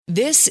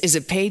This is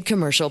a paid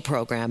commercial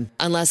program.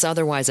 Unless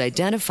otherwise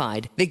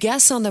identified, the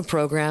guests on the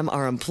program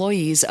are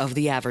employees of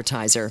the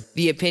advertiser.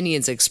 The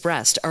opinions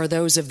expressed are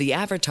those of the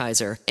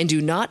advertiser and do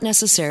not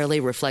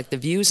necessarily reflect the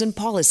views and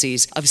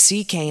policies of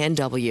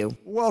CKNW.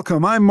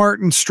 Welcome, I'm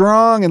Martin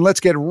Strong, and let's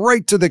get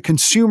right to the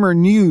consumer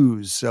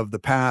news of the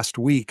past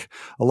week.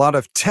 A lot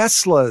of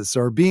Teslas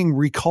are being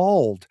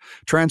recalled.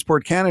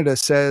 Transport Canada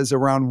says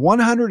around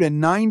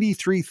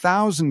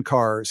 193,000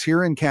 cars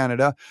here in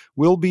Canada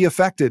will be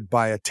affected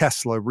by a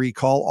Tesla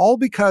recall, all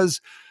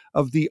because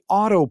of the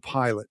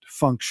autopilot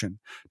function.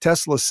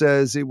 Tesla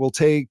says it will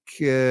take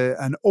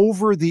an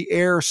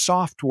over-the-air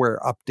software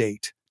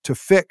update to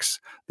fix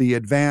the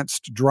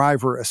advanced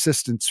driver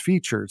assistance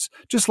features,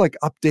 just like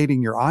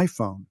updating your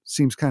iPhone.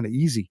 Seems kind of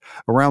easy.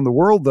 Around the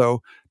world,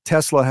 though,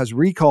 Tesla has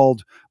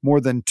recalled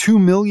more than 2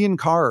 million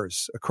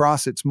cars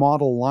across its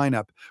model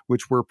lineup,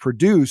 which were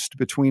produced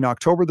between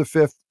October the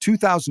 5th,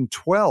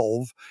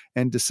 2012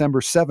 and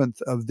December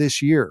 7th of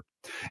this year.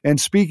 And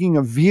speaking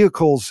of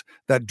vehicles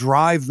that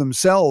drive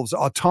themselves,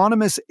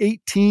 autonomous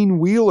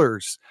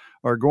 18-wheelers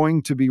are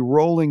going to be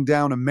rolling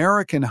down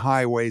American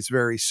highways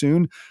very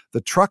soon.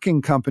 The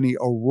trucking company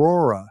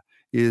Aurora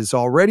is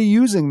already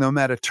using them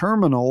at a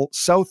terminal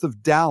south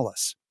of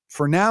Dallas.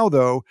 For now,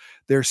 though,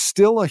 there's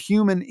still a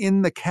human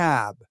in the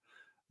cab.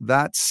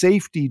 That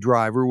safety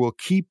driver will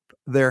keep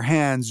their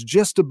hands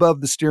just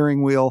above the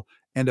steering wheel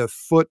and a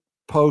foot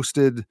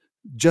posted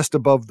just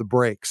above the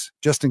brakes,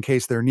 just in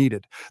case they're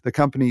needed. The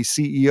company's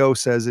CEO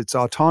says its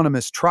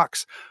autonomous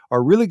trucks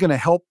are really going to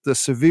help the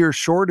severe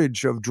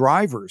shortage of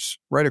drivers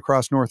right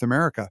across North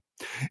America.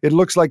 It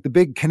looks like the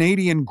big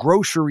Canadian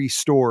grocery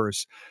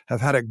stores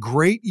have had a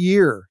great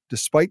year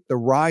despite the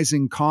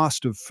rising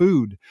cost of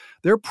food.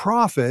 Their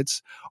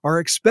profits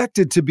are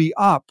expected to be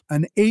up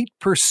an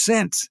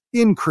 8%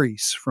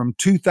 increase from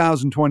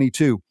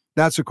 2022.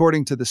 That's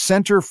according to the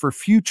Center for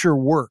Future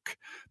Work.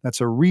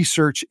 That's a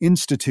research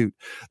institute.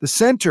 The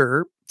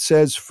center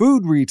says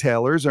food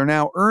retailers are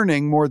now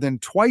earning more than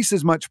twice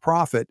as much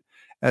profit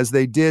as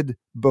they did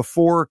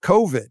before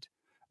COVID.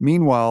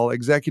 Meanwhile,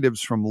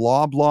 executives from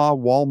Loblaw,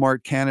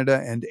 Walmart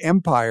Canada, and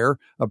Empire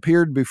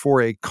appeared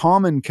before a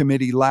common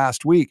committee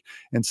last week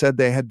and said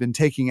they had been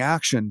taking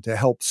action to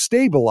help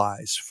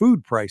stabilize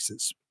food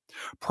prices.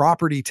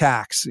 Property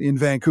tax in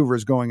Vancouver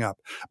is going up.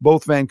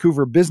 Both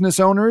Vancouver business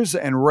owners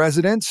and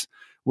residents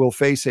will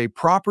face a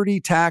property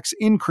tax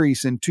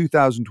increase in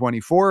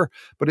 2024,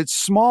 but it's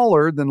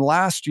smaller than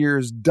last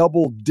year's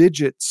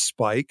double-digit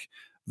spike.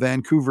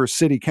 Vancouver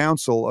City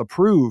Council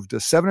approved a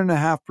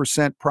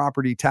 7.5%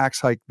 property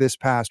tax hike this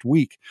past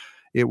week.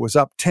 It was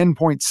up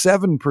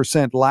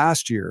 10.7%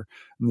 last year,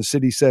 and the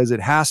city says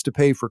it has to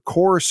pay for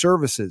core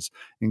services,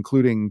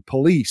 including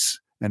police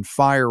and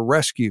fire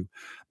rescue.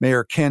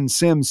 Mayor Ken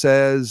Sim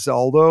says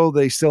although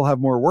they still have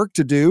more work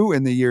to do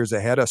in the years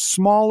ahead, a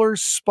smaller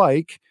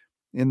spike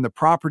in the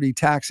property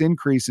tax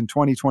increase in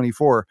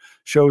 2024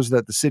 shows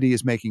that the city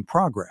is making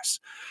progress.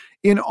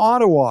 In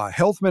Ottawa,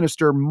 Health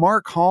Minister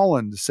Mark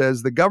Holland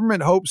says the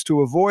government hopes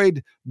to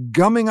avoid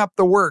gumming up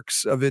the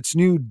works of its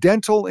new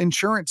dental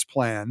insurance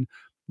plan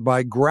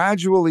by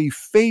gradually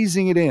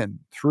phasing it in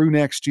through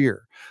next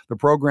year. The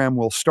program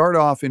will start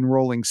off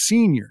enrolling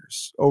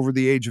seniors over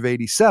the age of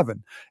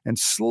 87 and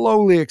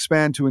slowly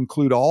expand to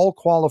include all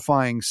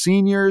qualifying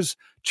seniors,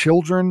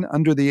 children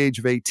under the age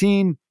of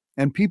 18,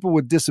 and people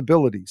with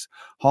disabilities.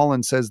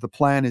 Holland says the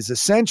plan is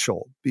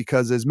essential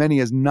because as many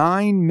as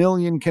 9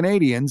 million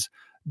Canadians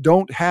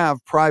don't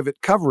have private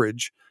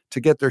coverage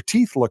to get their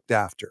teeth looked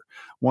after.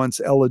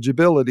 Once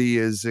eligibility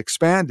is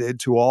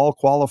expanded to all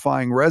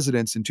qualifying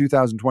residents in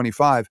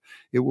 2025,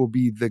 it will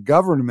be the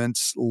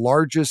government's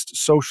largest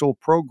social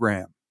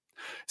program.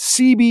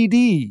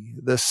 CBD,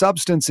 the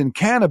substance in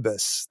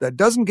cannabis that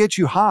doesn't get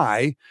you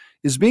high,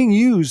 is being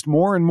used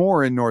more and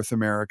more in North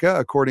America,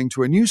 according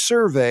to a new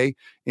survey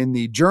in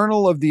the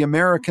Journal of the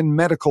American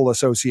Medical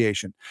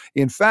Association.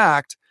 In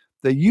fact,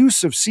 the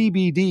use of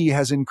CBD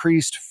has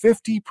increased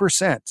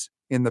 50%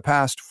 in the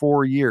past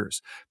 4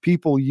 years.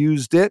 People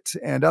used it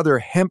and other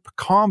hemp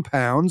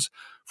compounds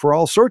for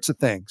all sorts of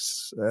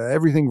things,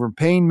 everything from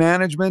pain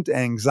management,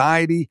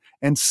 anxiety,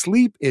 and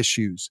sleep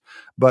issues.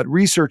 But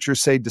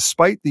researchers say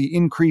despite the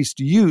increased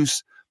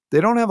use,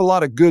 they don't have a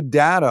lot of good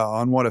data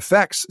on what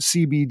effects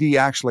CBD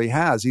actually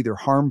has, either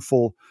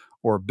harmful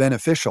or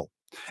beneficial.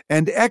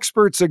 And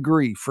experts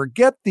agree,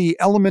 forget the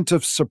element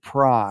of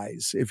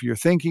surprise if you're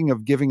thinking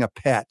of giving a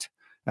pet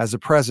as a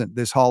present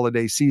this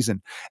holiday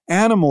season.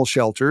 Animal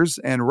shelters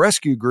and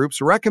rescue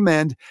groups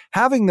recommend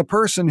having the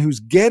person who's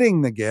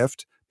getting the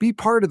gift be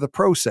part of the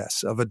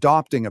process of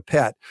adopting a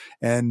pet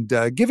and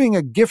giving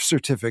a gift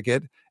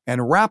certificate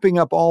and wrapping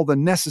up all the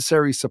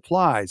necessary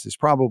supplies is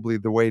probably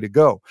the way to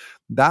go.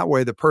 That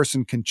way the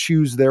person can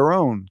choose their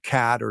own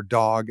cat or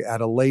dog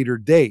at a later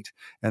date,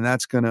 and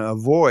that's going to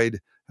avoid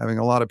having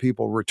a lot of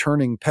people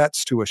returning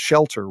pets to a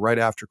shelter right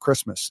after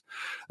Christmas.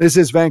 This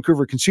is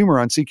Vancouver Consumer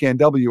on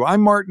CKNW.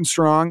 I'm Martin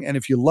Strong, and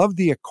if you love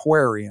the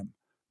aquarium,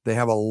 They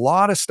have a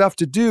lot of stuff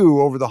to do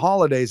over the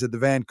holidays at the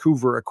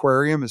Vancouver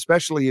Aquarium,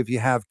 especially if you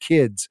have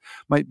kids.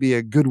 Might be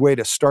a good way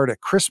to start a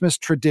Christmas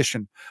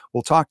tradition.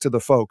 We'll talk to the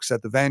folks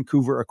at the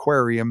Vancouver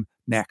Aquarium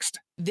next.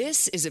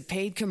 This is a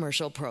paid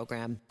commercial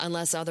program.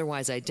 Unless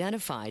otherwise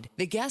identified,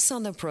 the guests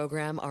on the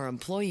program are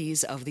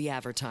employees of the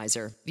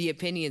advertiser. The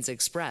opinions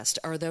expressed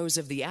are those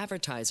of the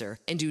advertiser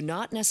and do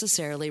not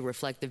necessarily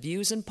reflect the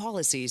views and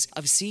policies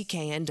of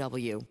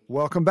CKNW.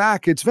 Welcome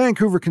back. It's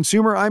Vancouver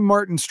Consumer. I'm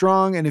Martin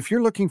Strong, and if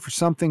you're looking for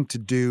something to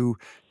do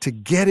to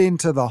get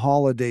into the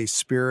holiday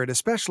spirit,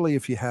 especially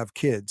if you have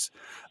kids,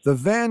 the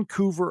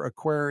Vancouver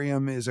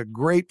Aquarium is a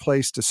great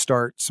place to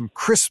start some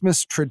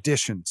Christmas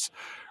traditions.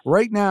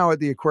 Right now at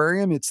the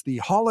aquarium, it's the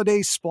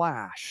Holiday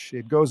Splash.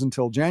 It goes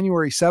until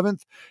January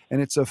 7th,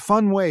 and it's a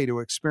fun way to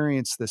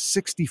experience the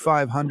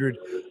 6,500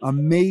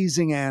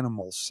 amazing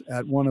animals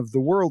at one of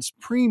the world's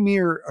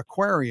premier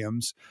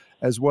aquariums,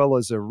 as well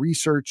as a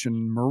research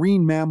and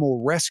marine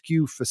mammal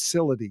rescue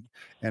facility.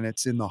 And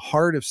it's in the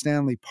heart of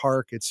Stanley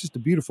Park. It's just a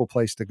beautiful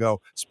place to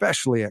go,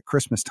 especially at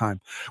Christmas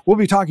time. We'll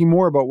be talking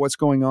more about what's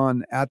going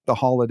on at the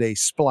Holiday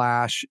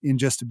Splash in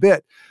just a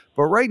bit.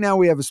 But right now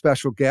we have a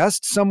special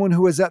guest, someone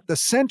who is at the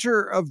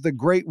center of the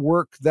great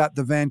work that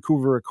the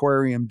Vancouver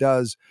Aquarium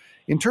does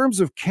in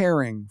terms of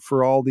caring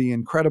for all the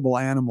incredible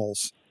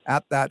animals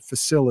at that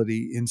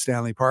facility in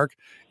Stanley Park,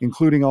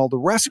 including all the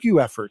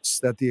rescue efforts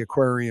that the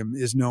aquarium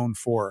is known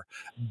for.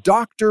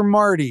 Dr.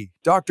 Martin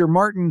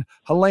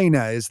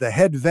Haulena is the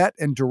head vet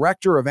and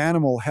director of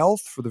animal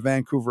health for the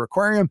Vancouver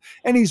Aquarium,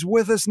 and he's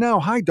with us now.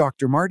 Hi,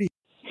 Dr. Martin.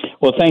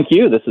 Well, thank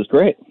you. This is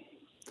great.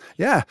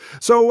 Yeah.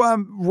 So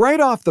right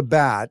off the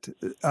bat,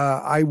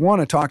 I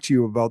want to talk to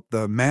you about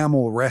the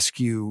mammal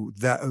rescue,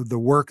 the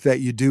work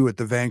that you do at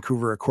the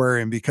Vancouver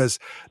Aquarium, because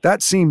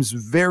that seems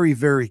very,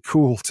 very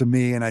cool to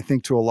me, and I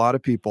think to a lot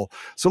of people.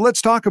 So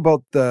let's talk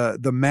about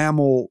the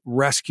mammal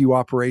rescue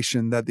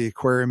operation that the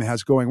aquarium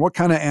has going. What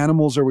kind of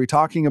animals are we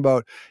talking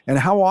about, and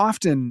how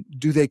often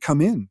do they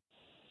come in?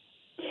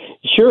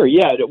 Sure.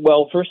 Yeah.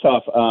 Well, first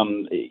off,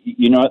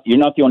 you're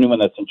not the only one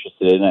that's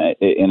interested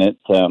in it.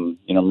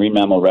 Marine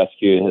mammal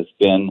rescue has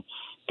been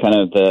kind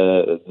of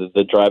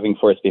the driving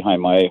force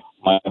behind my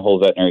whole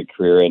veterinary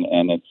career,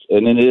 and it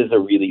is a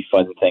really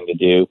fun thing to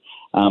do,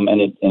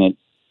 and it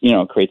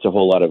creates a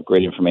whole lot of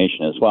great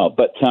information as well.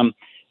 But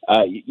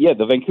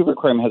the Vancouver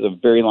Aquarium has a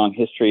very long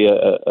history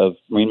of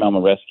marine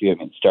mammal rescue. I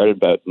mean, it started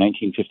about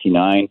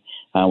 1959.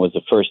 Was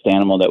the first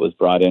animal that was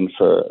brought in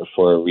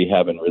for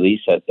rehab and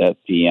release at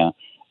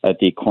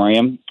the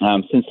aquarium.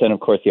 Since then, of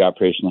course, the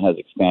operation has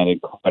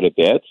expanded quite a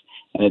bit,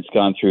 and it's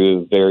gone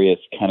through various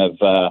kind of,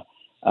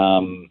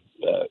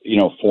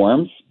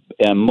 forms.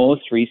 And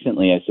most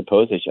recently, I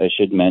suppose, I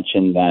should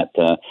mention that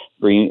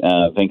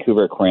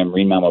Vancouver Aquarium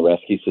Marine Mammal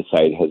Rescue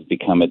Society has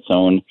become its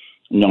own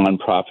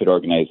nonprofit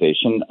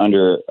organization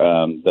under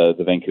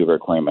the Vancouver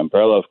Aquarium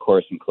umbrella, of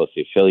course, and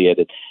closely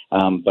affiliated,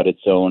 but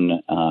its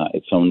own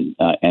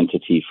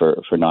entity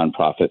for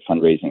nonprofit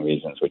fundraising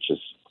reasons, which is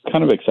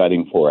kind of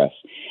exciting for us.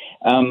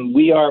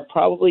 We are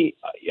probably,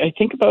 I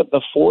think, about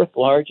the fourth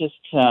largest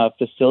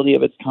facility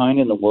of its kind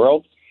in the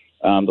world.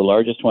 The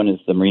largest one is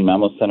the Marine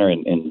Mammal Center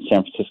in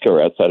San Francisco,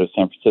 or outside of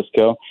San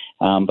Francisco.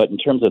 But in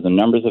terms of the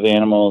numbers of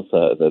animals,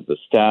 the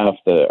staff,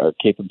 our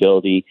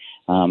capability,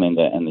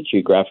 and the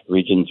geographic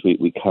regions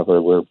we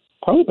cover, we're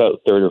probably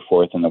about third or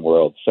fourth in the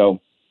world. So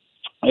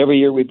every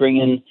year we bring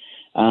in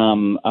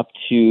up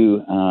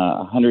to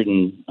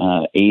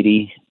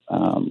 180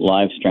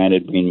 live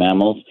stranded marine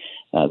mammals.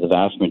 The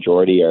vast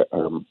majority are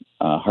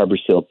harbor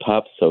seal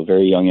pups, so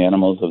very young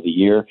animals of the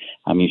year,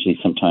 usually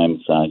sometimes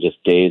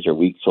just days or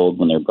weeks old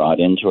when they're brought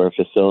into our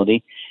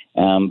facility.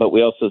 But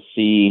we also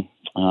see,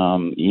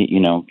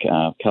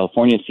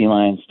 California sea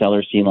lions,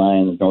 Steller sea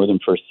lions, northern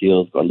fur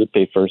seals,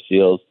 Guadalupe fur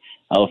seals,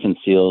 elephant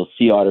seals,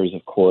 sea otters,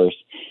 of course,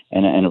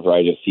 and a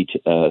variety of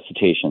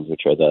cetaceans,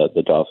 which are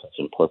the dolphins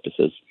and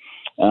porpoises.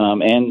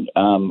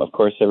 Of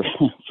course,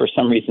 for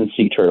some reason,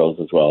 sea turtles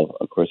as well.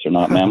 Of course, they're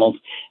not mammals,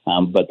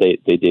 but they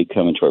did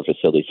come into our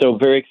facility. So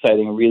very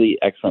exciting, really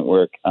excellent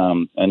work,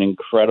 an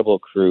incredible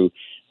crew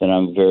that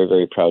I'm very,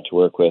 very proud to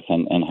work with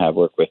and have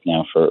worked with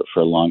now for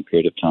a long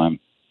period of time.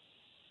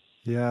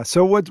 Yeah.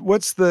 So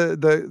what's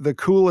the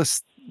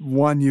coolest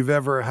one you've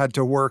ever had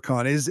to work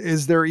on?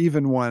 Is there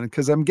even one?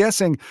 Because I'm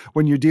guessing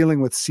when you're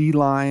dealing with sea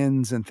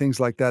lions and things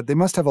like that, they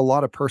must have a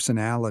lot of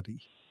personality.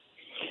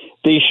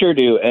 They sure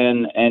do,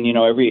 and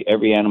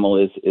every animal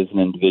is an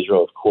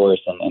individual, of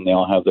course, and they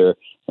all have their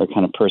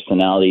kind of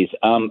personalities.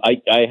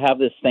 I have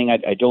this thing.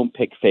 I don't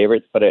pick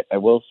favorites, but I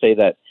will say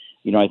that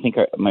I think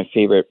my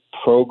favorite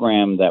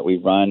program that we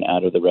run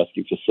out of the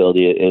rescue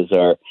facility is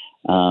our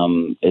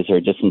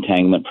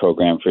disentanglement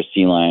program for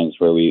sea lions,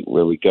 where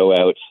we go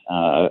out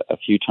a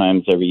few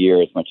times every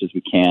year, as much as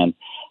we can,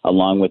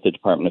 along with the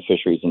Department of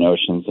Fisheries and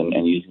Oceans,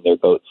 and using their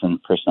boats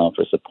and personnel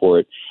for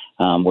support.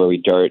 Where we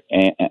dart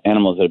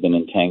animals that have been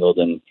entangled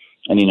in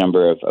any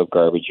number of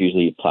garbage,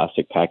 usually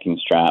plastic packing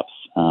straps,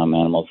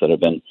 animals that have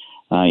been,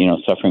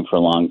 suffering for a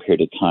long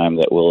period of time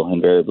that will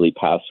invariably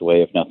pass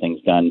away if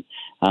nothing's done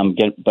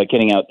But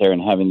getting out there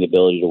and having the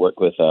ability to work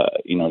with,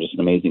 just an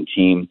amazing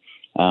team,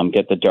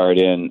 get the dart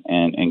in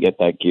and get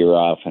that gear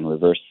off and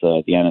reverse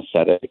the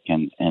anesthetic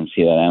and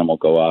see that animal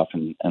go off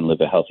and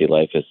live a healthy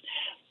life is,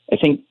 I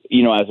think,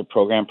 as a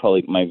program,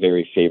 probably my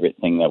very favorite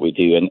thing that we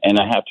do. And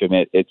I have to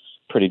admit, it's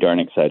pretty darn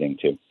exciting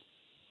too.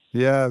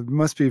 Yeah, it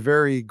must be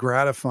very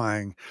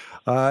gratifying.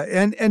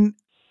 And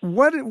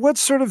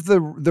what's sort of the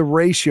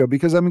ratio?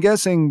 Because I'm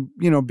guessing,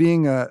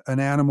 being an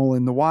animal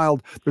in the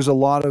wild, there's a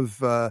lot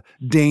of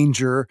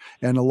danger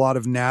and a lot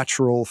of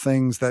natural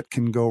things that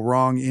can go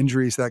wrong,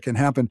 injuries that can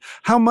happen.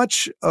 How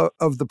much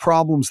of the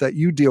problems that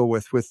you deal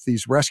with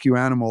these rescue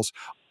animals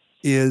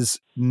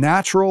is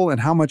natural, and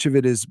how much of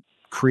it is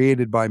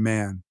created by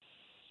man?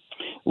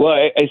 Well,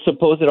 I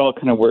suppose it all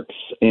kind of works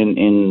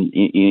in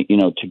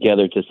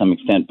together to some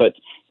extent, but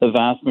the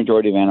vast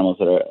majority of animals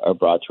that are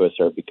brought to us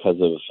are because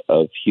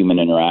of human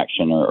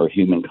interaction or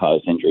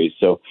human-caused injuries.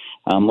 So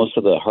most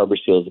of the harbor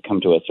seals that come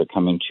to us are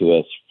coming to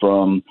us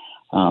from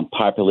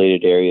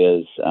populated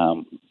areas,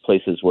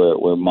 places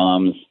where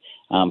moms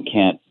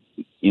can't,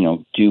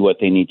 do what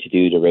they need to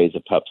do to raise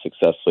a pup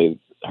successfully.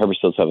 Harbor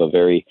seals have a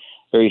very,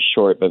 very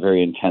short but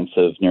very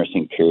intensive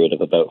nursing period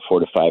of about 4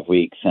 to 5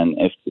 weeks, and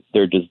if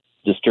they're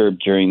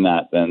disturbed during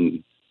that,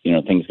 then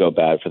things go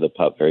bad for the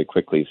pup very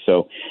quickly.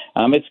 So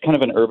it's kind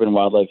of an urban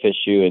wildlife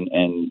issue,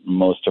 and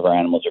most of our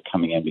animals are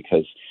coming in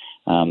because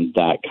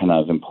that kind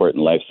of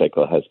important life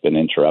cycle has been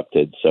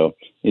interrupted. So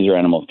these are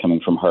animals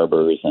coming from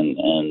harbors and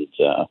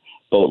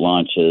boat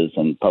launches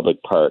and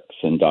public parks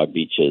and dog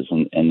beaches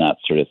and that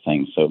sort of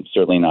thing. So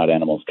certainly not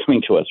animals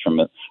coming to us from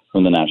the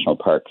national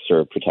parks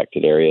or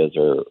protected areas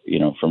or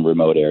from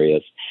remote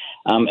areas.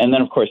 And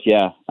then of course,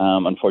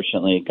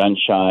 unfortunately,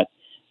 gunshot,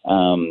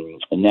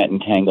 net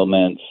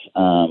entanglements,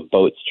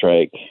 boat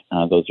strike.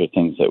 Those are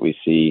things that we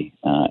see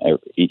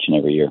each and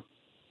every year.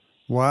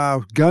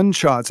 Wow.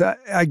 Gunshots.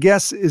 I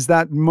guess, is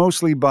that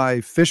mostly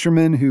by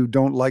fishermen who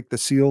don't like the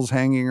seals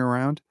hanging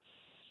around?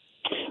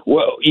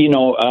 Well,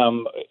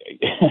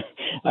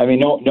 I mean,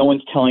 no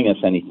one's telling us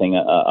anything,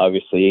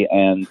 obviously,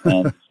 and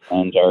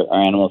our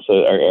animals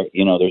are,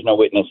 there's no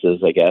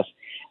witnesses, I guess.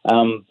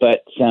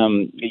 But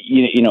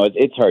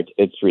it's hard.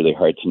 It's really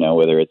hard to know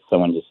whether it's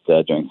someone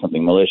just doing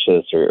something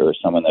malicious or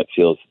someone that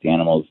feels that the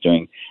animal is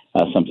doing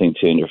something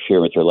to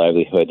interfere with their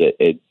livelihood.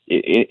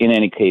 In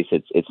any case,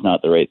 it's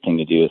not the right thing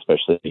to do.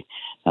 Especially,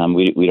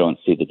 we don't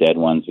see the dead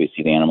ones. We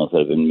see the animals that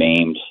have been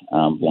maimed,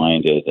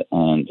 blinded,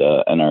 and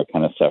are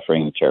kind of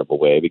suffering in a terrible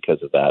way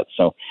because of that.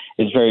 So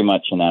it's very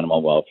much an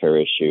animal welfare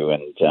issue,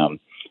 and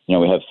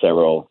we have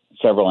several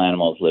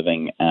animals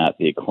living at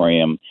the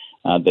aquarium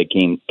that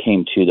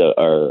came to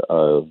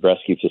our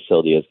rescue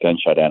facility as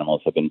gunshot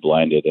animals have been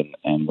blinded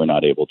and were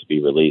not able to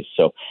be released.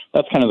 So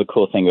that's kind of the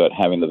cool thing about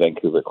having the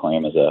Vancouver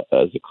Aquarium as a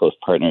close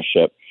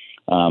partnership.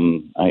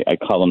 I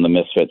call them the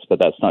misfits, but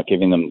that's not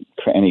giving them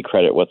any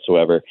credit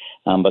whatsoever.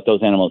 But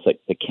those animals that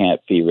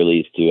can't be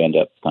released do end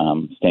up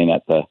staying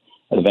at the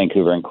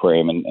Vancouver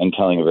Aquarium and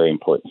telling a very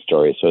important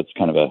story. So it's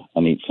kind of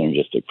a neat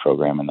synergistic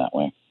program in that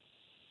way.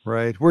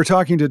 Right. We're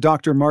talking to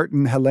Dr.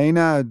 Martin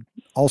Haulena,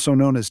 also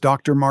known as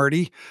Dr.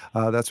 Marty.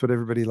 That's what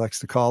everybody likes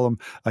to call him.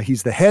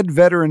 He's the head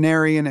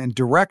veterinarian and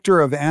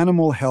director of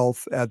animal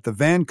health at the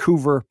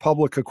Vancouver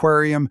Public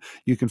Aquarium.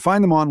 You can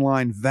find them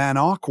online,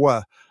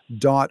 vanaqua.org.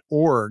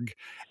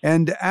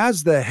 And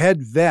as the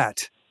head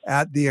vet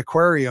at the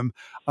aquarium,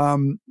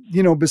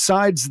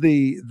 besides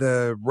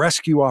the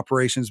rescue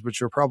operations,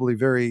 which are probably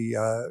very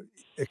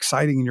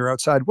exciting and you're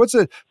outside, what's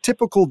a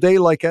typical day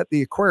like at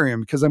the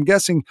aquarium? Because I'm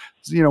guessing,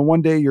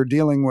 one day you're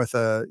dealing with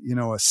a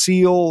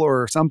seal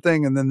or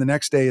something, and then the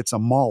next day it's a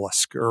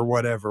mollusk or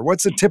whatever.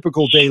 What's a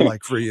typical day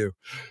like for you?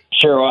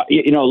 Sure.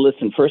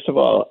 Listen, first of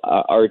all,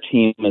 our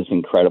team is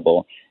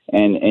incredible.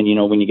 And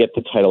when you get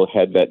the title of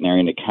head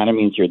veterinarian, it kind of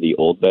means you're the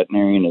old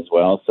veterinarian as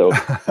well. So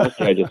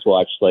mostly I just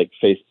watch like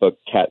Facebook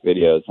cat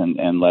videos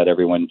and let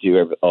everyone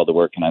do all the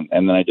work. And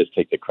then I just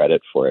take the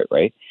credit for it.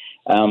 Right.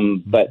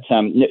 In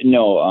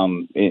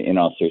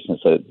all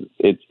seriousness,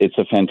 it's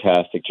a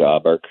fantastic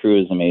job. Our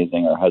crew is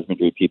amazing. Our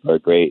husbandry people are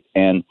great.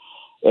 And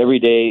every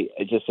day,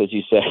 just as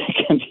you said,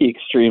 it can be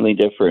extremely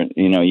different.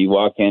 You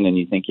walk in and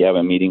you think you have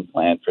a meeting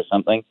planned for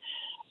something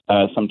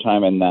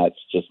sometime, and that's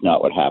just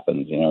not what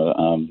happens.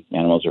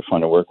 Animals are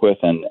fun to work with,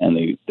 and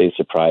they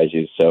surprise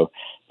you. So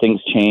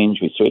things change.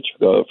 We switch,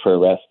 go for a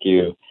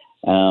rescue.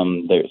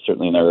 There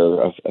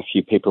are a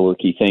few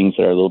paperworky things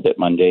that are a little bit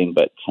mundane,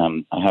 but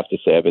I have to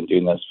say I've been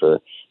doing this for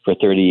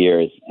 30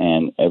 years,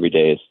 and every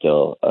day is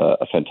still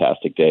a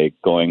fantastic day.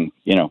 Dealing.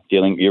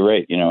 You're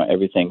right.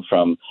 Everything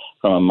from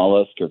a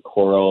mollusk or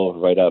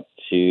coral right up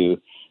to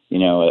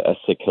a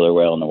sick killer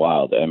whale in the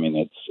wild. I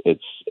mean,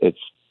 it's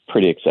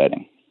pretty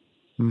exciting.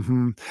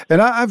 Mm-hmm.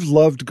 And I've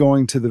loved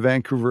going to the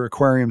Vancouver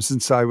Aquarium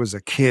since I was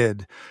a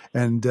kid,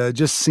 and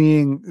just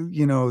seeing,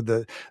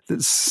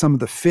 some of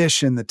the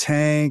fish in the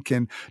tank,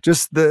 and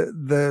just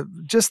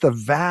the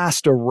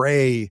vast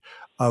array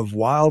of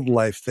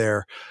wildlife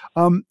there.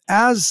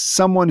 As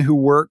someone who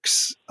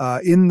works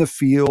in the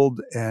field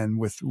and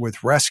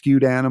with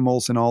rescued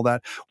animals and all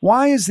that,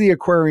 why is the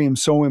aquarium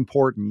so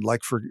important?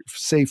 Like for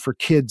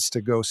kids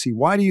to go see,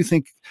 why do you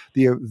think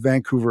the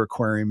Vancouver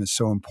Aquarium is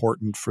so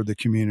important for the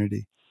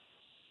community?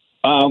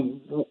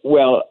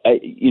 Well,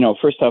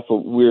 first off,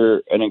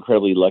 we're an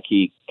incredibly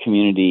lucky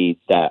community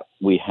that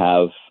we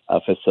have a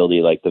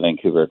facility like the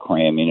Vancouver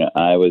Aquarium.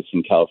 I was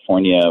in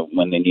California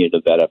when they needed a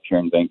vet up here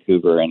in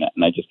Vancouver, and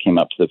I just came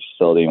up to the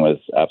facility and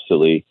was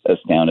absolutely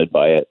astounded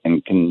by it,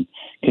 and can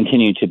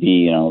continue to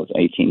be,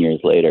 18 years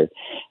later.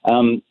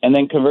 And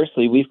then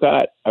conversely, we've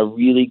got a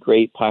really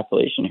great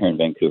population here in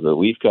Vancouver.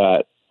 We've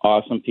got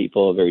awesome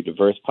people, a very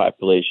diverse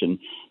population,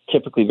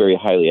 typically very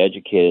highly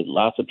educated,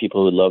 lots of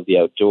people who love the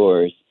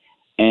outdoors.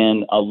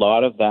 And a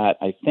lot of that,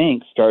 I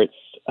think, starts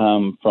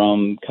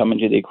from coming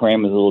to the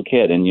aquarium as a little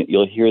kid. And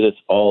you'll hear this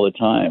all the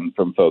time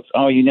from folks.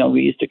 Oh,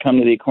 we used to come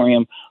to the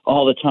aquarium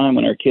all the time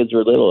when our kids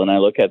were little. And I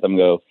look at them and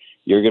go,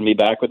 you're going to be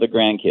back with the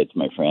grandkids,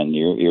 my friend.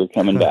 You're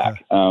coming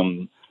back.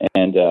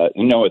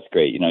 It's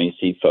great. You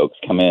see folks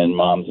come in,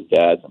 moms and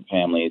dads and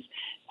families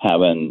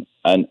having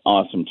an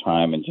awesome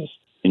time and just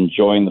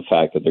enjoying the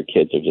fact that their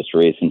kids are just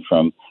racing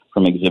from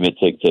exhibit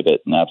to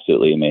exhibit and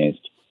absolutely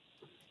amazed.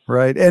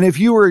 Right. And if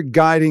you were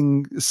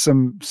guiding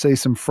some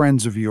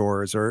friends of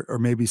yours or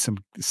maybe some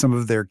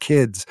of their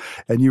kids,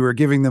 and you were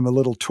giving them a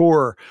little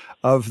tour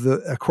of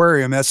the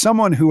aquarium, as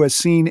someone who has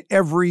seen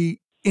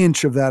every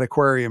inch of that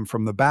aquarium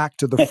from the back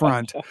to the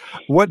front,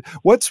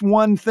 what's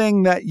one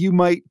thing that you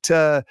might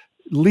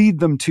lead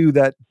them to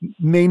that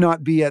may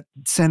not be at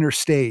center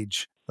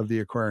stage of the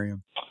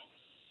aquarium?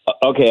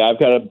 Okay, I've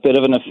got a bit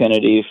of an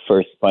affinity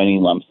for spiny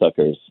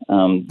lumpsuckers.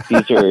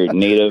 These are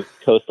native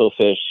coastal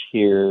fish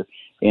here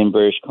in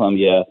British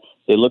Columbia.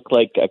 They look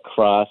like a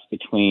cross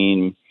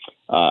between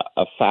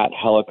a fat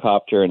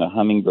helicopter and a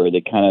hummingbird.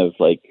 They kind of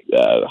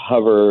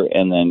hover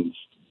and then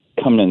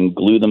come and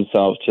glue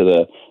themselves to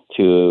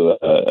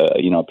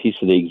a piece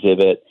of the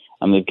exhibit.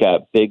 They've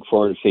got big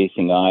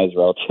forward-facing eyes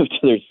relative to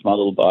their small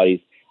little bodies.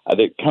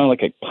 They're kind of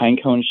like a pine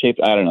cone shaped.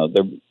 I don't know.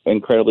 They're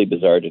incredibly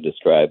bizarre to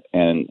describe,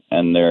 and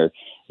they're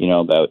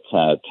about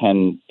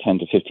 10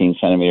 to 15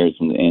 centimeters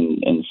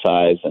in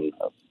size, and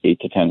 8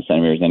 to 10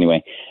 centimeters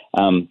anyway.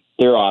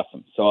 They're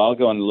awesome. So I'll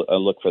go and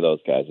look for those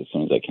guys as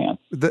soon as I can.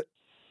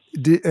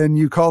 And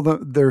you call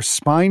them, they're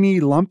spiny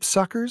lump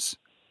suckers?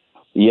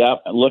 Yeah,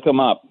 look them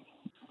up.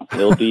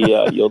 You'll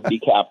be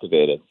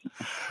captivated.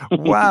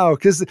 Wow,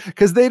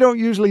 because they don't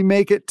usually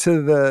make it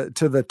to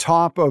the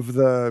top of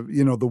the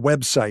the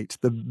website,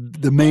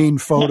 the main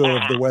photo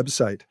of the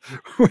website.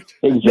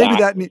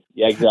 Exactly.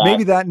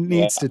 Maybe that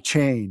needs to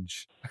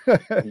change.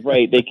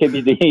 Right. They could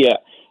be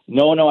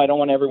No, I don't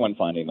want everyone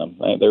finding them.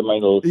 They're my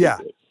little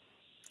secret.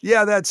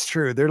 Yeah, that's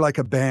true. They're like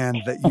a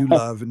band that you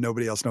love and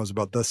nobody else knows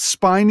about. The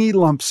spiny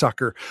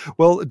lumpsucker.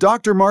 Well,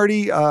 Dr.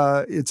 Marty,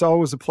 it's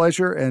always a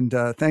pleasure, and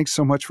thanks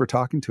so much for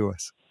talking to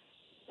us.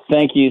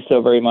 Thank you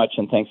so very much,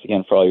 and thanks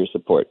again for all your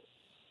support.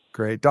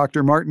 Great.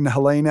 Dr. Martin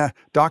Haulena,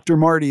 Dr.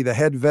 Marty, the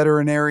head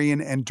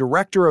veterinarian and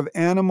director of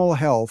animal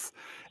health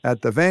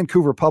at the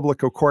Vancouver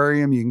Public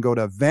Aquarium. You can go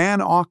to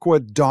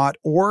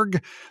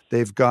vanaqua.org.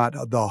 They've got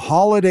the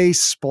Holiday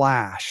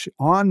Splash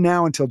on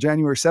now until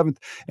January 7th.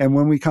 And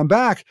when we come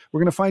back,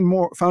 we're going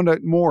to find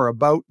out more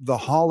about the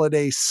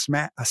Holiday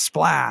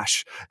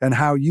Splash and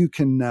how you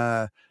can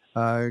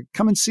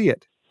come and see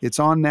it. It's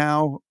on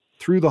now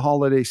through the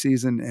holiday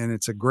season, and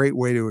it's a great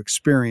way to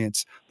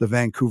experience the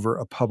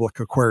Vancouver Public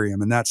Aquarium.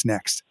 And that's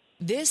next.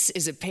 This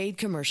is a paid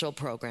commercial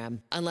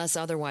program. Unless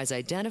otherwise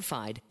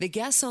identified, the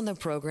guests on the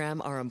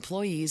program are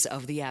employees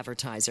of the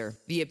advertiser.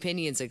 The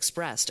opinions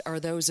expressed are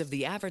those of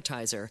the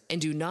advertiser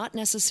and do not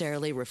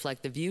necessarily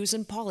reflect the views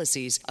and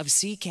policies of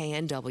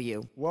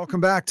CKNW. Welcome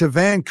back to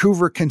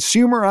Vancouver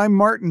Consumer. I'm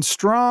Martin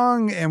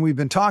Strong, and we've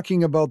been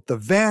talking about the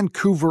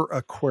Vancouver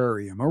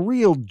Aquarium, a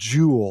real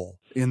jewel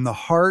in the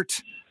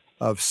heart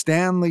of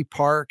Stanley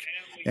Park.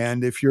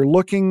 And if you're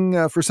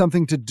looking for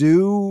something to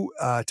do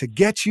to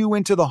get you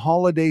into the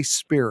holiday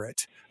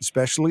spirit,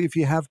 especially if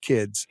you have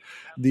kids,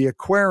 the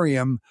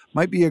aquarium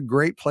might be a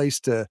great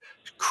place to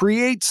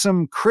create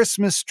some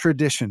Christmas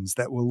traditions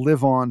that will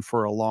live on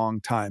for a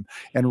long time.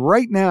 And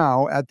right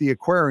now at the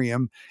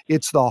aquarium,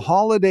 it's the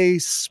Holiday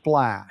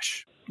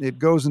Splash. It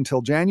goes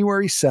until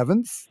January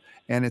 7th.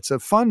 And it's a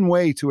fun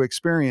way to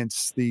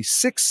experience the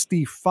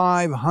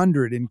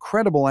 6,500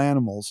 incredible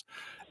animals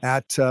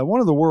at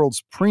one of the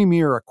world's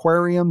premier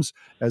aquariums,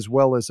 as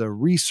well as a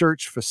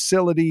research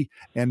facility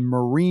and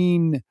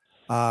marine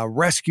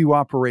rescue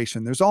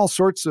operation. There's all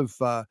sorts of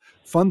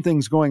fun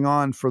things going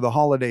on for the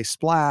Holiday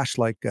Splash,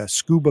 like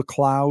scuba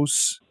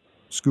claws,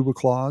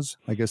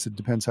 I guess it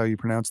depends how you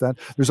pronounce that.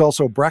 There's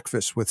also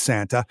breakfast with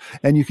Santa,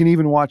 and you can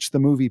even watch the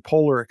movie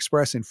Polar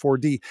Express in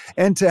 4D.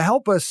 And to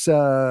help us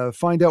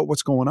find out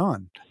what's going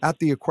on at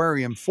the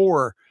aquarium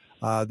for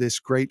this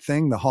great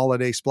thing, the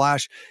Holiday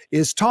Splash,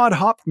 is Todd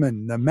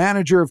Hauptman, the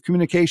manager of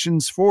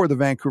communications for the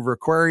Vancouver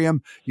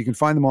Aquarium. You can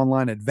find them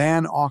online at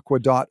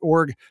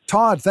vanaqua.org.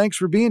 Todd, thanks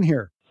for being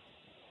here.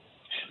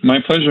 My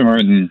pleasure,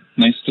 Martin.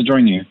 Nice to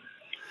join you.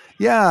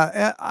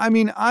 Yeah, I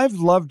mean, I've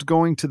loved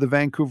going to the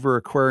Vancouver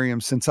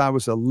Aquarium since I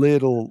was a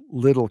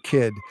little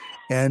kid,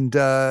 and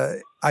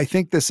I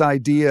think this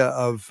idea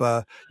of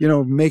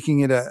making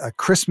it a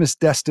Christmas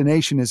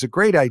destination is a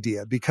great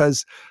idea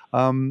because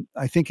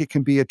I think it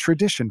can be a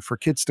tradition for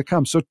kids to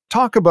come. So,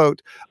 talk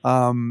about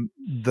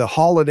the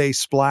holiday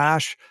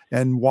splash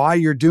and why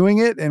you're doing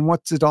it and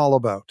what's it all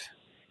about.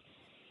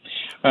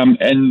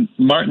 And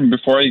Martin,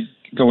 before I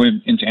go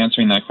into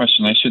answering that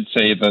question, I should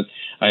say that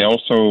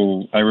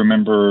I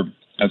remember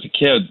as a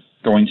kid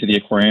going to the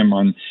aquarium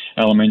on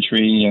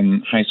elementary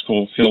and high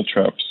school field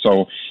trips.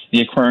 So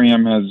the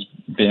aquarium has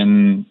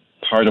been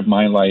part of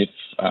my life,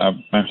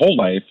 my whole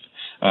life.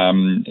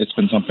 It's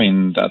been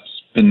something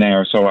that's been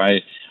there. So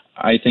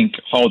I think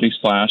Holiday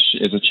Splash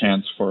is a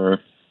chance for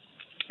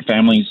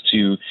families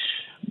to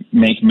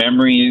make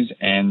memories,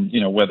 and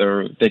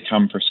whether they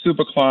come for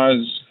Scuba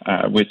Claus,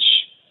 which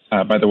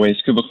by the way,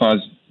 Scuba Claus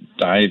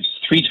dives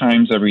 3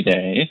 times every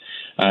day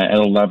at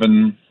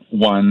 11,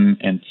 1,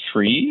 and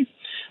 3.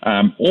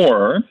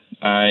 Or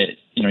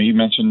you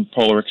mentioned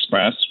Polar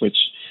Express, which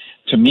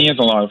to me is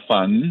a lot of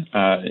fun,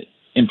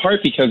 in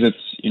part because it's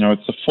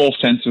the full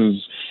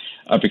senses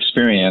of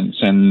experience,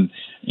 and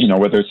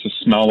whether it's the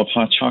smell of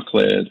hot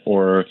chocolate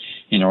or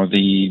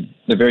the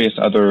various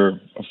other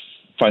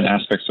fun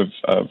aspects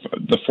of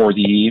the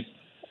 4D.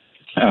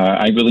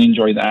 I really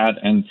enjoy that,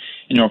 and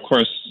of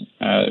course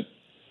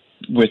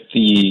with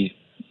the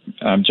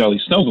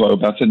Jelly Snow Globe,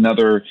 that's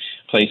another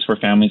place where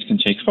families can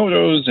take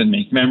photos and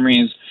make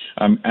memories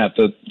at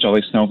the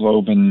Jelly Snow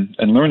Globe and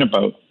learn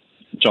about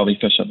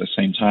jellyfish at the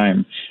same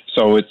time.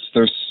 So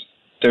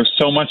there's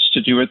so much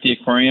to do at the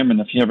aquarium, and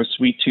if you have a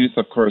sweet tooth,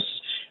 of course,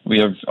 we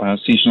have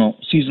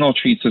seasonal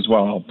treats as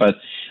well. But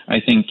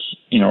I think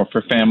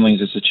for families,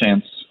 it's a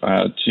chance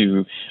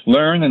to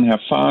learn and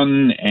have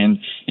fun, and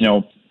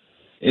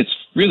it's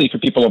really for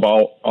people of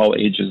all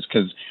ages,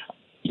 because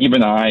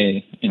even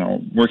I,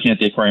 working at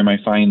the aquarium, I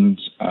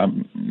find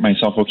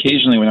myself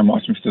occasionally when I'm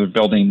walking through the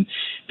building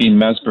being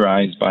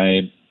mesmerized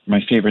by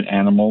my favorite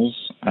animals.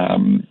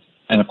 And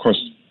of course,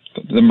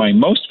 my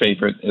most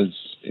favorite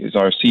is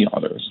our sea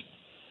otters.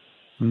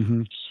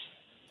 Mm-hmm.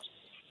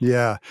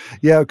 Yeah,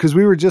 because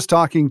we were just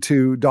talking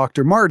to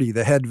Dr. Marty,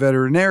 the head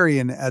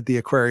veterinarian at the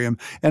aquarium,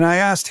 and I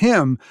asked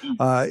him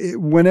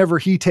whenever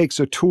he takes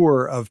a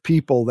tour of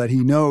people that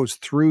he knows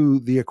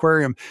through the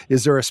aquarium,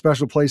 is there a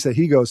special place that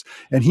he goes?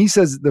 And he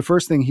says the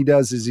first thing he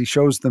does is he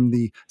shows them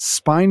the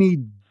spiny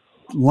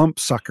lump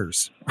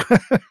suckers,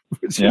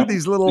 which are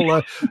these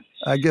little,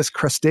 I guess,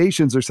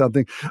 crustaceans or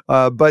something.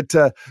 But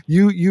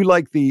you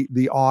like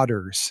the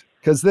otters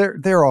because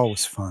they're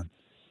always fun.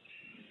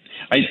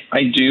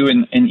 I do,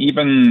 and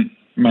even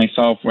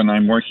myself, when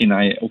I'm working,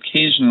 I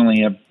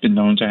occasionally have been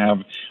known to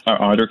have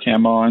our otter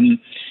cam on.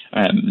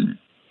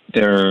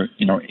 They're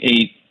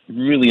 8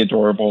 really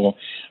adorable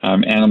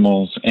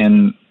animals.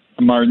 And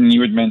Martin,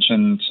 you had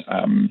mentioned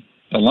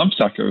the lump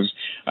suckers.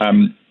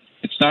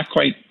 It's not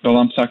quite the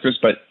lump suckers,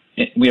 but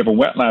we have a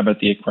wet lab at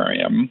the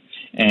aquarium,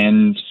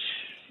 and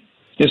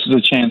this is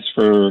a chance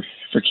for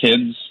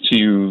kids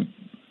to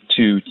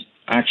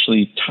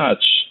actually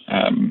touch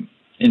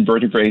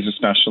invertebrates,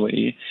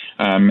 especially,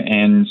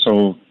 and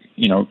so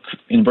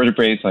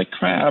invertebrates like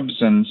crabs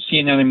and sea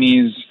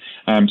anemones,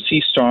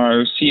 sea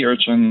stars, sea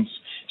urchins,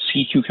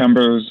 sea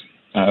cucumbers.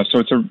 So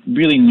it's a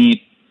really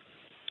neat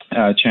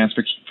chance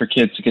for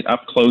kids to get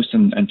up close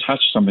and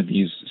touch some of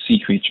these sea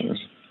creatures.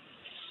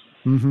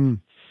 Mm-hmm.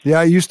 Yeah,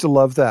 I used to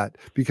love that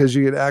because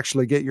you could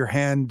actually get your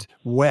hand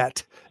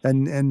wet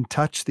and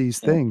touch these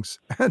things.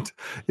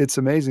 It's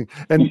amazing.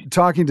 And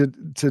talking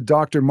to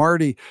Dr.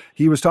 Marty,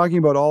 he was talking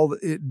about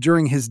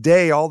during his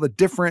day, all the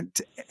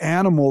different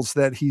animals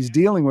that he's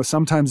dealing with.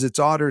 Sometimes it's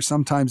otters,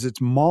 sometimes it's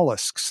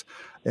mollusks.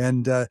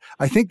 And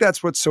I think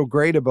that's what's so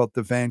great about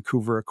the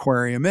Vancouver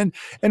Aquarium. And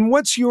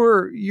what's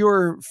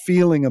your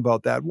feeling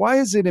about that? Why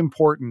is it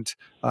important,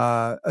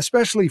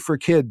 especially for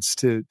kids,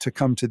 to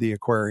come to the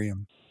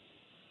aquarium?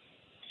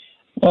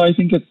 Well, I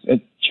think it's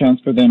a chance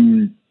for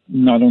them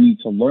not only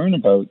to learn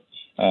about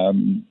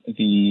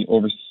the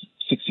over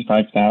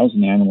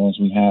 65,000 animals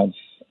we have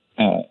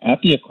at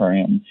the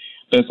aquarium,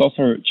 but it's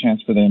also a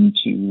chance for them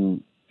to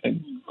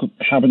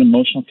have an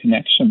emotional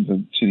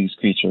connection to these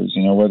creatures,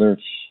 whether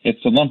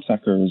it's the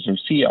lumpsuckers or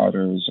sea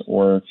otters,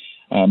 or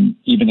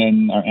even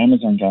in our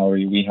Amazon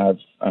gallery, we have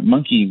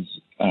monkeys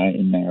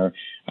in there.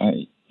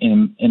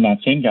 In that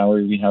same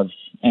gallery, we have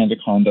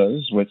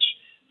anacondas, which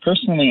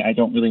personally, I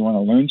don't really want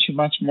to learn too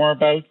much more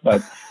about,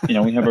 but we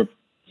have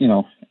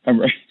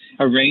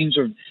a range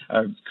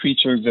of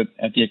creatures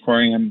at the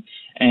aquarium,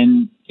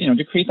 and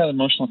to create that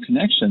emotional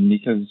connection,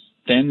 because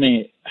then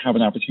they have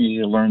an opportunity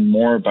to learn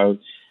more about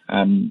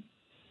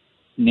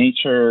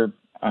nature,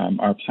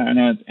 our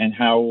planet, and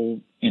how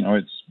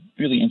it's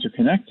really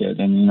interconnected.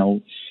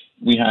 And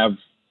we have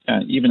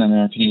even in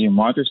our Canadian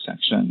water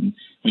section,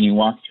 when you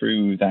walk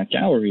through that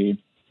gallery,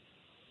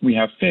 we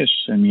have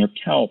fish and we have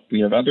kelp,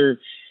 we have other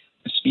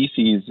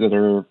species that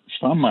are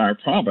from our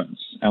province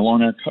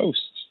along our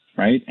coast,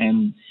 right?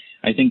 And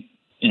I think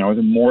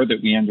the more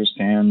that we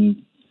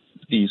understand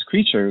these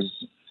creatures,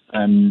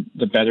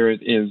 the better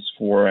it is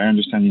for our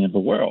understanding of the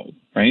world,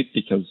 right?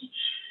 Because,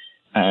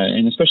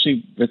 and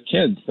especially with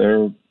kids,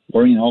 they're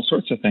learning all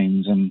sorts of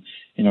things. And,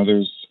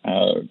 there's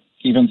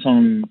even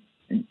some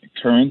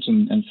current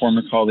and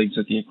former colleagues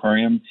at the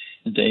aquarium.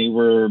 They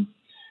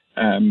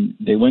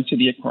went to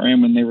the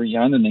aquarium when they were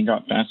young, and they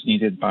got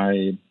fascinated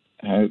by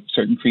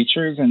certain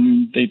creatures,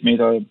 and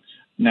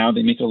now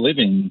they make a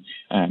living,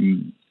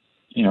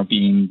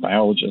 being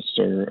biologists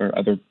or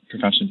other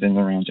professions in and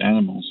around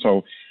animals.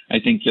 So I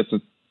think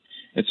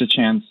it's a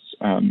chance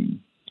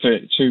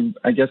to,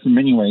 I guess, in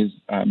many ways,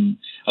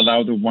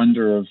 allow the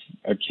wonder of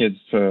kids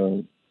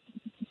to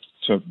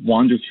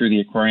wander through the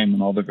aquarium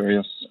and all the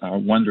various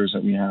wonders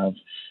that we have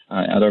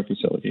at our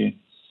facility.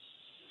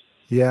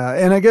 Yeah,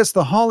 and I guess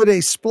the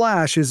holiday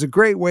splash is a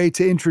great way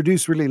to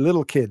introduce really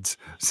little kids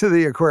to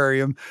the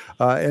aquarium.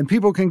 And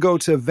people can go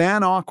to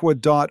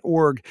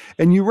vanaqua.org,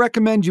 and you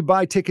recommend you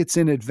buy tickets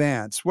in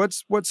advance.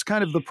 What's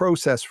kind of the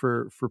process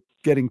for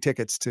getting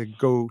tickets to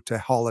go to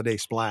Holiday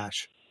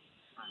Splash?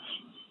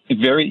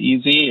 Very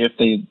easy. If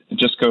they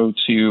just go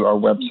to our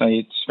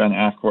website,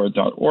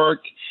 vanaqua.org,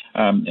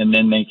 and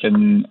then they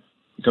can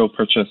go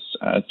purchase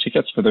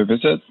tickets for their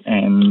visit.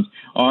 And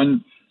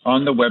on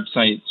the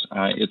website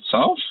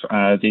itself,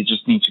 they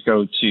just need to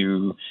go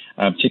to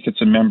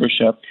tickets and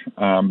membership,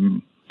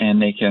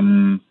 and they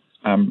can,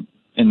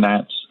 in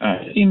that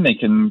theme, they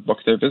can book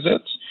their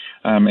visit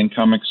and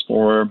come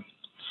explore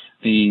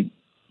the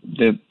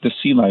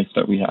sea life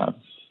that we have.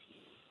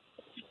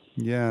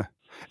 Yeah.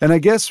 And I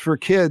guess for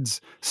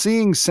kids,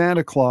 seeing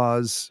Santa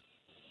Claus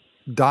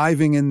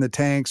diving in the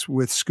tanks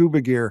with scuba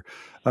gear,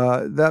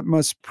 that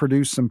must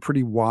produce some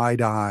pretty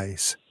wide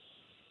eyes.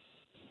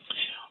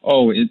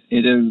 Oh, it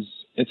is.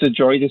 It's a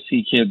joy to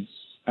see kids'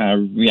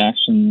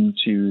 reaction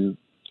to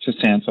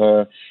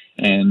Santa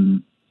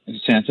and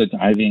Santa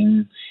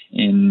diving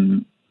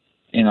in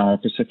our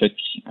Pacific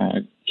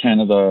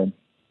Canada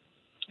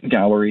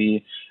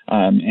gallery,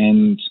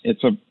 and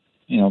it's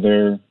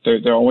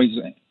they're always,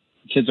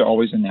 kids are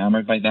always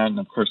enamored by that, and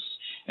of course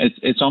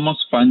it's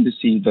almost fun to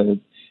see the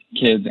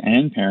kids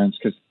and parents,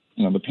 because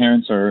the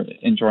parents are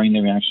enjoying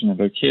the reaction of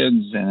their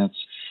kids, and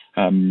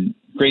it's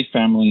great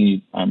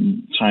family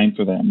time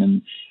for them.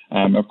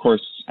 And of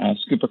course,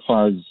 Scuba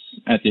Claus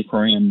at the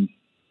aquarium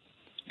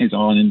is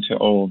on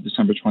until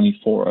December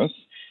 24th,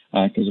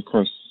 because of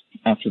course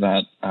after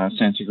that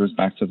Santa goes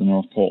back to the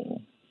North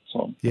Pole.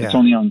 So It's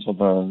only on until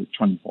the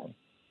 24th.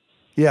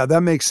 Yeah,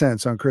 that makes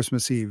sense on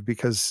Christmas Eve,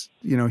 because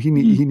he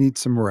needs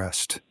some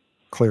rest.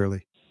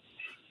 Clearly,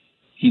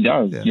 he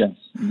does. Yeah. Yes,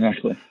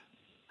 exactly.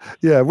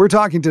 Yeah, we're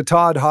talking to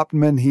Todd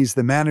Hauptman. He's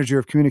the manager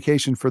of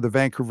communication for the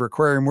Vancouver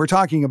Aquarium. We're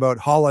talking about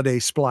Holiday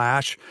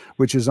Splash,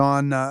 which is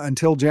on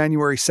until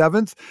January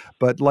 7th.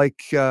 But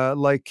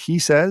like he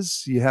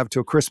says, you have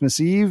till Christmas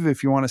Eve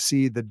if you want to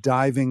see the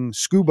diving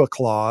Scuba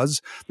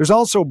Claus. There's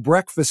also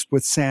Breakfast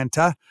with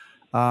Santa.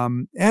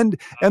 And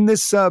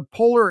this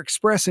Polar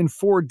Express in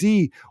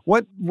 4D.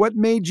 What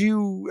made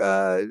you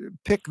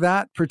pick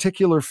that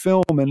particular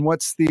film, and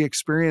what's the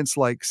experience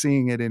like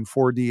seeing it in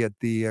 4D at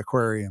the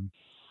aquarium?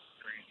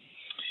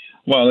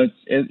 Well,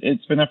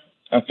 it's been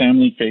a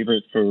family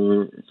favorite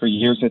for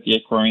years at the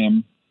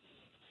aquarium,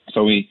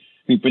 so we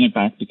bring it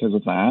back because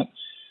of that.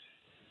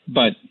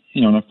 But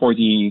in a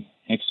 4D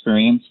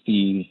experience,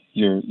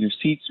 your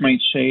seats might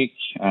shake.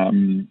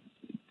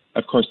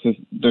 Of course,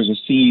 there's a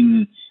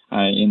scene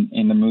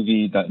in the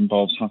movie that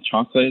involves hot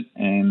chocolate,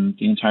 and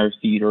the entire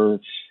theater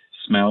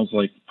smells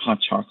like hot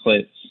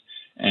chocolate,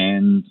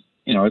 and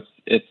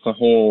it's the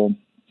whole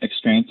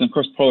experience. And of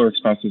course, Polar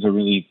Express is a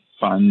really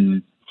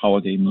fun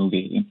holiday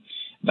movie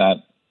that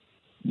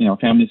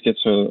families get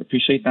to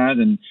appreciate that.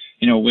 And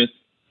with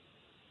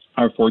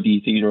our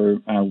 4D theater,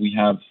 we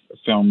have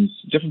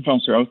different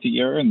films throughout the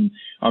year, and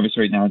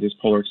obviously right now it is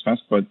Polar Express,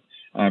 but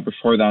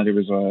before that it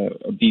was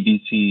a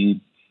BBC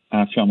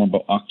film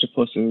about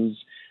octopuses,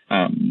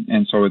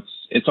 and so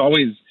it's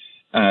always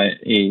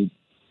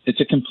it's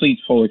a complete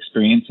full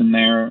experience in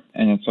there,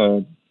 and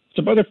it's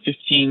about a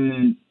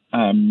 15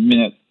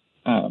 minute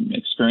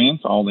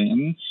experience all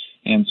in,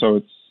 and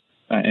so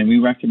and we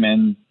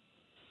recommend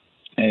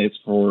it's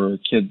for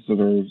kids that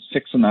are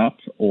 6 and up,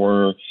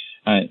 or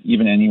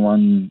even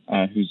anyone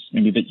who's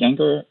maybe a bit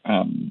younger,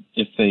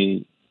 if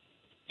they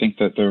think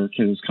that their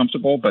kid is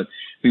comfortable. But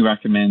we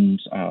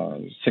recommend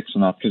 6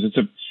 and up, because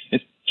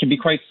it can be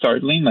quite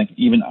startling. Like,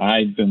 even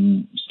I've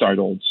been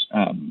startled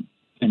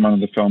in one of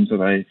the films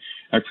that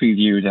I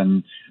previewed,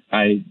 and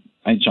I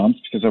jumped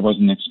because I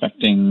wasn't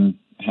expecting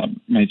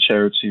my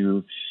chair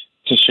to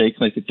shake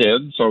like it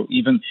did. So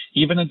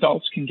even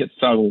adults can get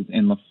startled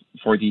in the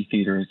 4D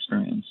theater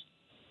experience.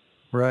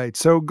 Right.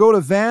 So go to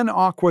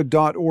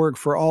vanaqua.org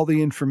for all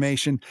the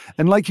information.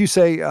 And like you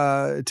say,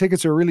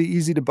 tickets are really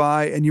easy to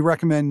buy, and you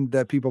recommend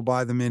that people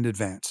buy them in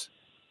advance.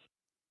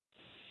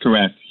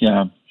 Correct.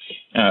 Yeah.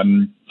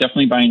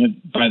 Definitely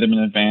buy them in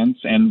advance.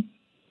 And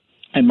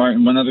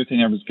Martin, one other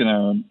thing I was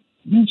going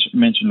to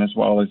mention as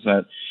well is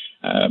that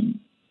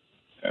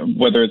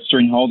whether it's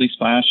during Holiday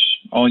Splash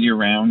all year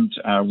round,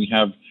 we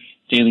have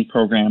daily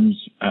programs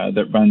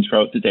that run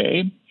throughout the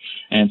day.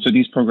 And so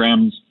these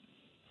programs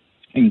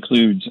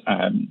include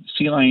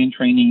sea lion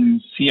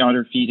trainings, sea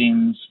otter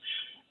feedings,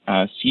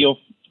 seal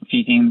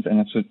feedings,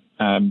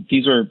 and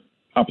these are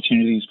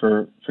opportunities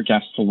for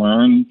guests to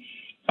learn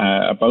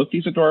about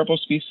these adorable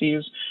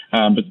species,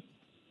 but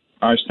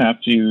our staff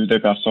do their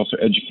best to also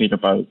educate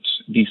about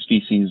these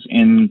species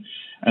in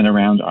and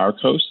around our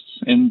coasts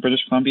in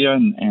British Columbia,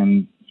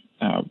 and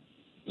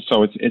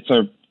so it's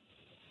a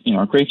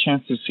great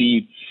chance to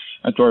see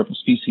adorable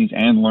species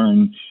and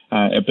learn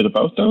a bit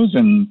about those.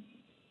 And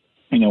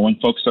when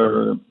folks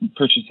are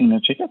purchasing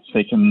their tickets,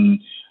 they can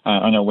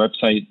on our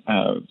website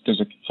there's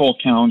a full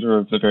calendar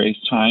of the various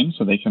times,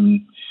 so they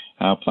can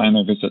plan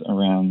their visit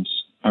around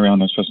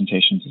those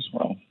presentations as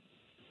well.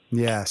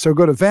 Yeah, so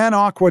go to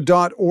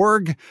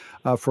vanaqua.org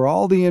for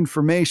all the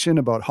information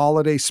about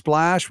Holiday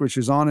Splash, which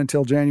is on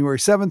until January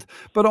 7th,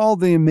 but all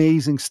the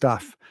amazing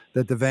stuff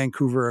that the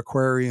Vancouver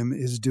Aquarium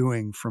is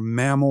doing, from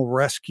mammal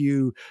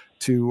rescue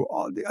to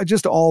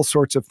just all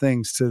sorts of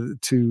things, to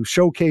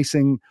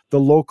showcasing the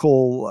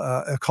local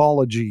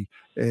ecology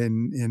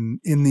in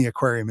the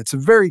aquarium. It's a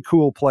very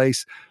cool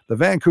place. The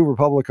Vancouver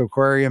Public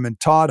Aquarium, and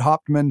Todd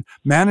Hauptman,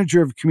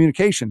 manager of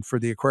communication for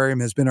the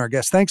aquarium, has been our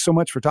guest. Thanks so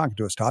much for talking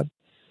to us, Todd.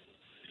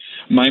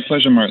 My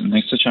pleasure, Martin.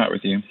 Nice to chat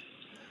with you.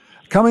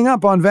 Coming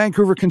up on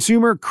Vancouver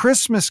Consumer,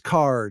 Christmas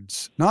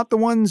cards. Not the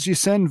ones you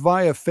send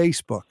via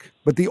Facebook,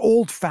 but the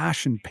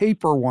old-fashioned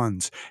paper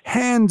ones,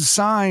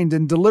 hand-signed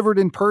and delivered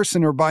in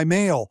person or by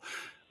mail.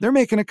 They're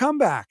making a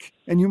comeback,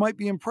 and you might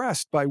be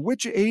impressed by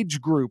which age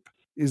group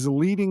is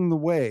leading the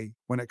way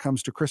when it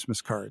comes to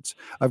Christmas cards.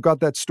 I've got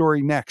that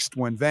story next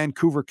when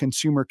Vancouver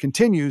Consumer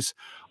continues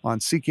on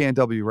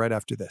CKNW right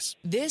after this.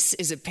 This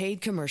is a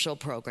paid commercial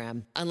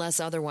program. Unless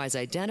otherwise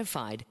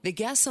identified, the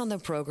guests on the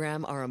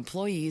program are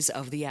employees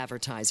of the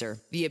advertiser.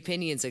 The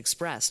opinions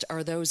expressed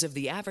are those of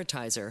the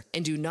advertiser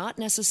and do not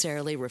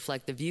necessarily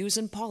reflect the views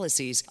and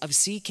policies of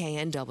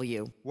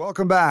CKNW.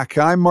 Welcome back.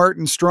 I'm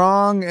Martin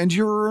Strong, and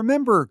you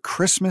remember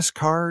Christmas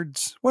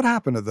cards? What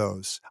happened to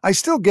those? I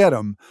still get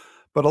them,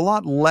 but a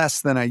lot less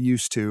than I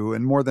used to,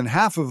 and more than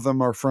half of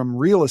them are from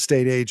real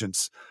estate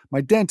agents. My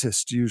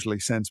dentist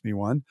usually sends me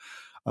one.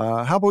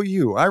 How about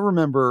you? I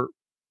remember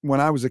when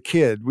I was a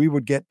kid, we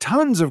would get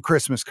tons of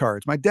Christmas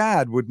cards. My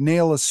dad would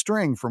nail a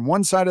string from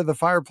one side of the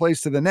fireplace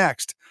to the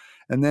next,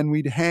 and then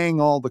we'd hang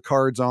all the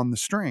cards on the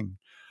string.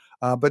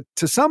 But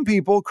to some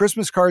people,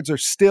 Christmas cards are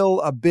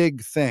still a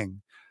big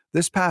thing.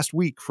 This past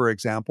week, for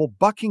example,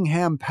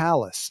 Buckingham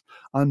Palace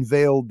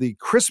unveiled the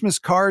Christmas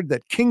card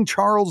that King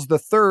Charles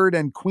III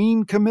and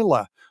Queen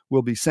Camilla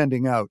will be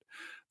sending out.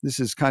 This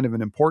is kind of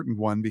an important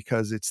one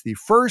because it's the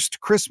first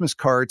Christmas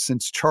card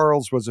since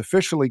Charles was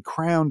officially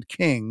crowned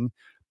king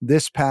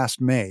this past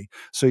May.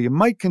 So you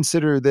might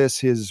consider this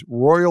his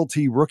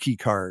royalty rookie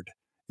card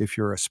if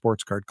you're a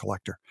sports card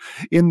collector.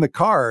 In the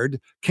card,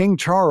 King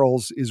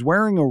Charles is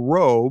wearing a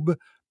robe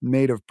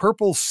made of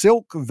purple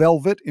silk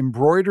velvet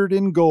embroidered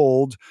in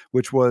gold,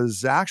 which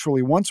was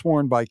actually once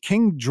worn by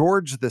King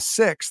George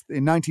VI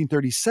in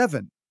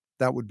 1937.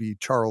 That would be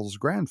Charles'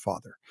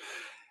 grandfather.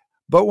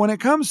 But when it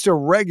comes to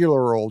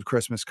regular old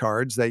Christmas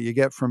cards that you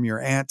get from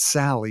your Aunt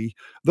Sally,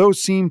 those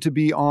seem to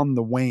be on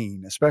the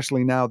wane,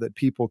 especially now that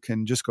people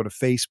can just go to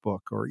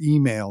Facebook or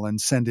email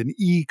and send an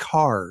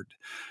e-card.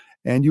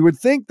 And you would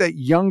think that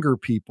younger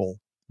people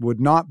would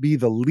be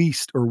the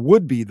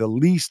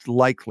least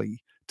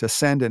likely to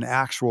send an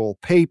actual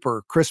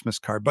paper Christmas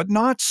card, but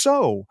not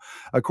so.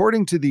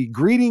 According to the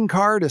Greeting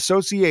Card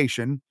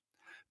Association,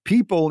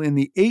 people in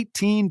the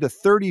 18 to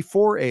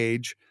 34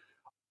 age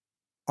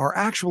are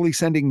actually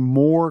sending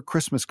more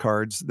Christmas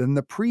cards than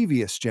the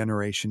previous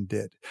generation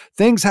did.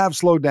 Things have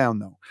slowed down,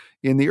 though.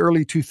 In the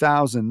early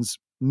 2000s,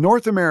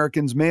 North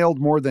Americans mailed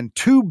more than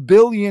 2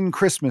 billion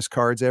Christmas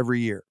cards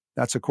every year.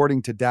 That's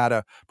according to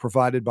data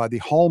provided by the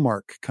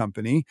Hallmark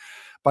Company.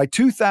 By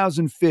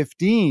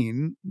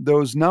 2015,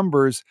 those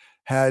numbers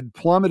had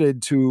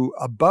plummeted to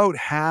about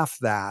half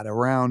that,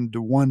 around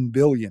 1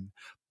 billion.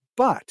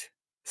 But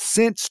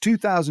since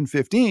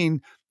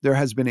 2015, there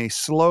has been a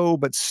slow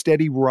but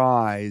steady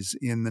rise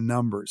in the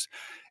numbers.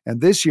 And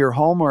this year,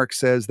 Hallmark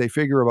says they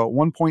figure about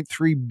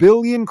 1.3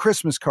 billion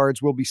Christmas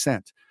cards will be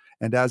sent.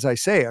 And as I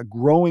say, a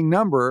growing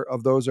number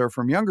of those are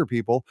from younger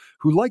people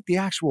who like the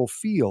actual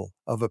feel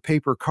of a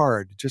paper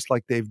card, just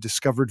like they've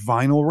discovered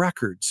vinyl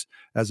records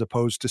as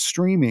opposed to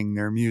streaming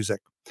their music.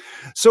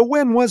 So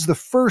when was the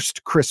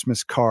first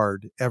Christmas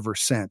card ever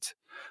sent?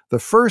 The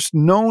first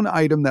known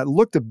item that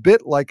looked a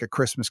bit like a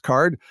Christmas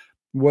card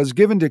was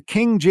given to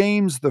King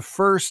James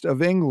I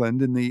of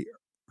England in the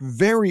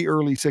very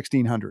early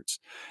 1600s.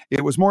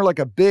 It was more like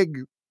a big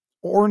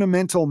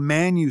ornamental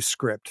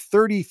manuscript,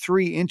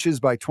 33 inches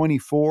by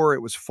 24.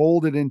 It was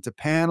folded into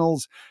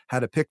panels,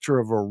 had a picture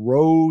of a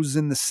rose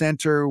in the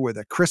center with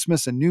a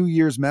Christmas and New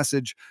Year's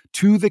message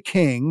to the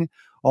king.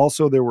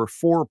 Also, there were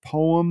 4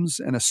 poems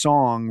and a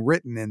song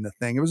written in the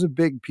thing. It was a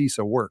big piece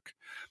of work.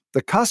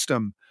 The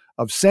custom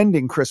of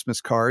sending Christmas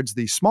cards,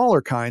 the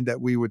smaller kind that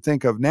we would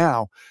think of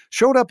now,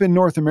 showed up in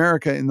North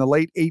America in the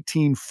late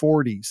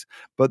 1840s,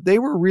 but they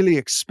were really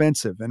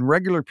expensive and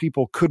regular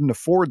people couldn't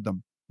afford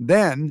them.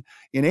 Then,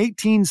 in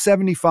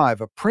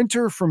 1875, a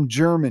printer from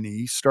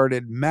Germany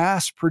started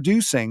mass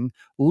producing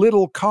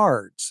little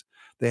cards.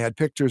 They had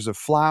pictures of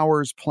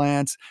flowers,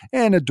 plants,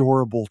 and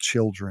adorable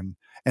children.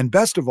 And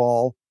best of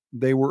all,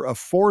 they were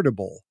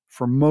affordable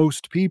for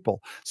most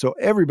people, so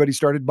everybody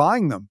started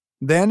buying them.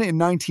 Then in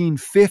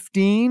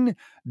 1915,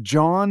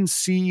 John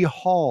C.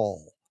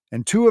 Hall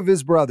and two of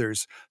his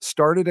brothers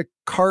started a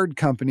card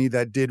company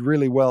that did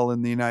really well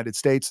in the United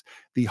States.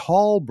 The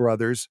Hall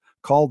brothers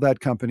called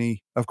that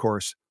company, of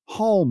course,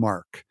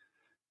 Hallmark.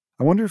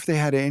 I wonder if they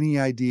had any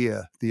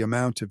idea the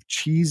amount of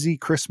cheesy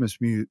Christmas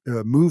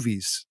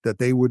movies that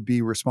they would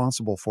be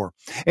responsible for.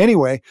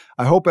 Anyway,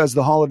 I hope as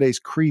the holidays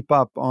creep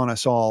up on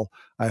us all,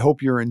 I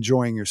hope you're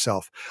enjoying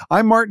yourself.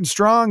 I'm Martin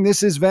Strong.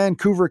 This is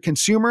Vancouver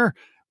Consumer.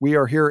 We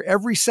are here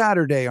every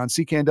Saturday on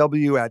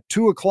CKNW at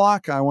 2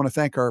 o'clock. I want to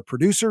thank our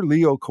producer,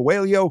 Leo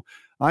Coelho.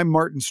 I'm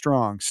Martin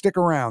Strong. Stick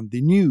around. The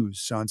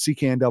news on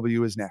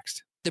CKNW is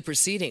next. The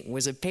proceeding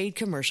was a paid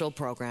commercial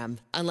program.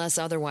 Unless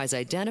otherwise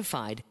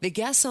identified, the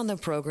guests on the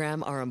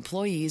program are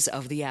employees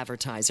of the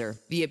advertiser.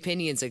 The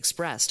opinions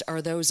expressed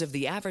are those of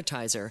the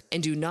advertiser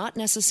and do not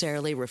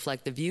necessarily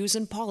reflect the views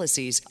and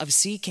policies of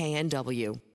CKNW.